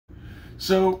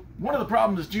So one of the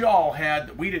problems that you all had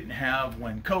that we didn't have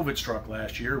when COVID struck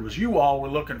last year was you all were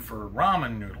looking for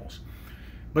ramen noodles.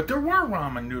 But there were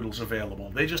ramen noodles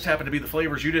available. They just happened to be the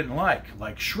flavors you didn't like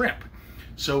shrimp.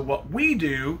 So what we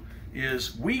do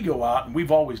is we go out, and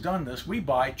we've always done this, we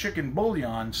buy chicken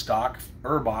bouillon stock,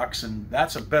 Urbox, and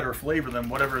that's a better flavor than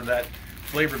whatever that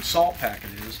flavored salt packet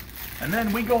is. And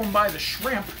then we go and buy the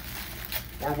shrimp,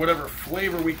 or whatever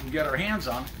flavor we can get our hands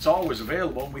on. It's always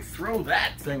available. We throw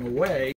that thing away.